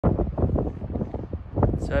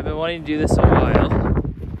So I've been wanting to do this a while.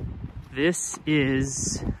 This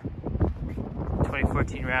is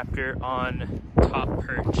 2014 Raptor on top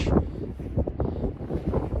perch.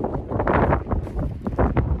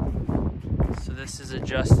 So this is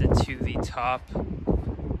adjusted to the top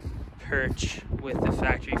perch with the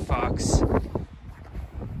factory Fox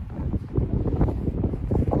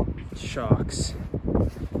shocks.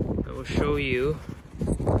 I will show you.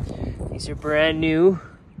 These are brand new.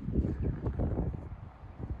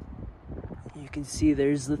 You can see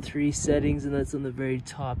there's the 3 settings, and that's on the very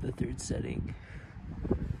top, the 3rd setting.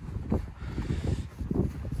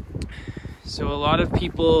 So a lot of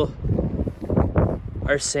people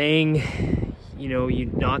are saying, you know,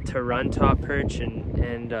 not to run top perch,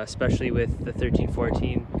 and especially with the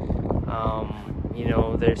 1314. You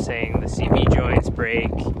know, they're saying the CV joints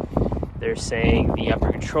break. They're saying the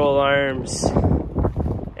upper control arms.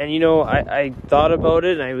 And you know, I thought about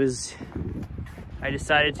it, and I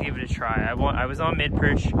decided to give it a try. I was on mid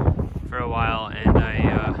perch for a while, and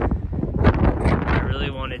I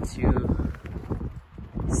really wanted to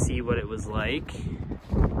see what it was like.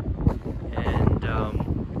 And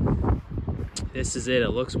this is it.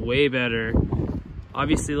 It looks way better.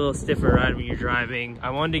 Obviously a little stiffer ride when you're driving.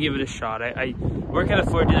 I wanted to give it a shot. I work at a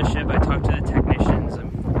Ford dealership. I talked to the technicians.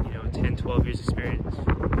 I'm 10, 12 years experience.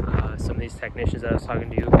 Some of these technicians that I was talking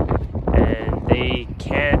to, and they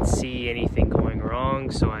can't see anything going wrong,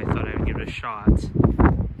 so I thought I would give it a shot.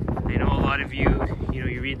 I know a lot of you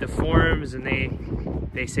read the forums and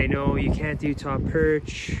they say, no, you can't do top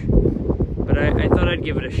perch, but I thought I'd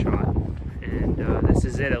give it a shot. And this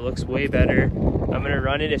is it. It looks way better. I'm gonna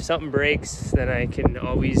run it. If something breaks, then I can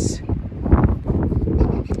always go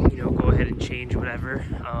ahead and change whatever.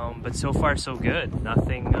 But so far so good.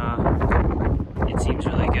 Nothing, it seems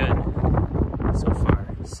really good so far.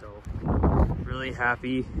 So really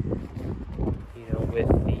happy, with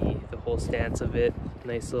the whole stance of it.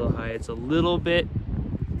 Nice little high. It's a little bit,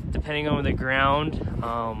 depending on the ground,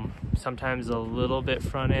 sometimes a little bit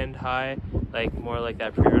front end high, like more like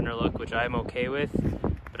that pre-runner look, which I'm okay with.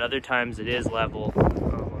 But other times it is level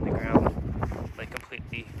on the ground, like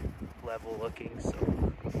completely level looking. So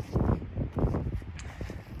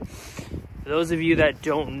for those of you that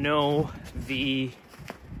don't know the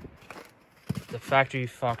factory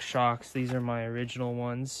Fox shocks, these are my original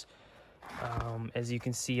ones. As you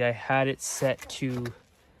can see, I had it set to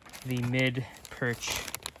the mid perch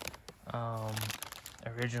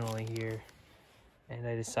originally here, and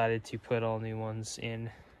I decided to put all new ones in.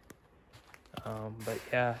 But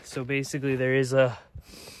yeah, so basically there is a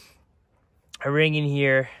ring in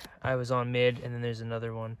here. I was on mid, and then there's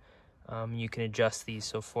another one. You can adjust these.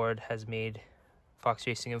 So Ford has made, Fox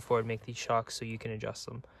Racing and Ford make these shocks so you can adjust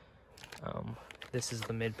them. This is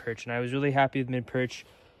the mid perch, and I was really happy with mid perch.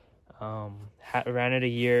 Ran it a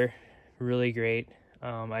year, really great.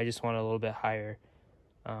 I just wanted a little bit higher.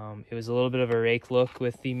 It was a little bit of a rake look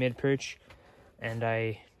with the mid perch, and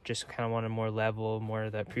I just kind of wanted more level, more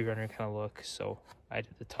of that pre-runner kind of look, so I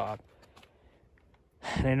did the top.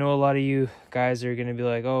 And I know a lot of you guys are gonna be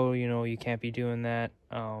like, oh, you can't be doing that.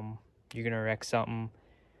 You're gonna wreck something.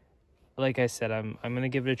 Like I said, I'm gonna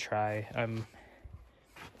give it a try. At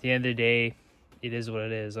the end of the day, it is what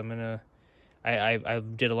it is. I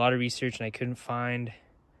did a lot of research, and I couldn't find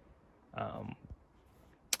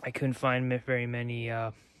very many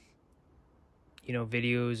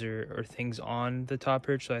videos or things on the top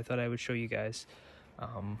perch, so I thought I would show you guys.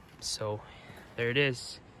 So there it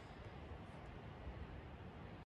is.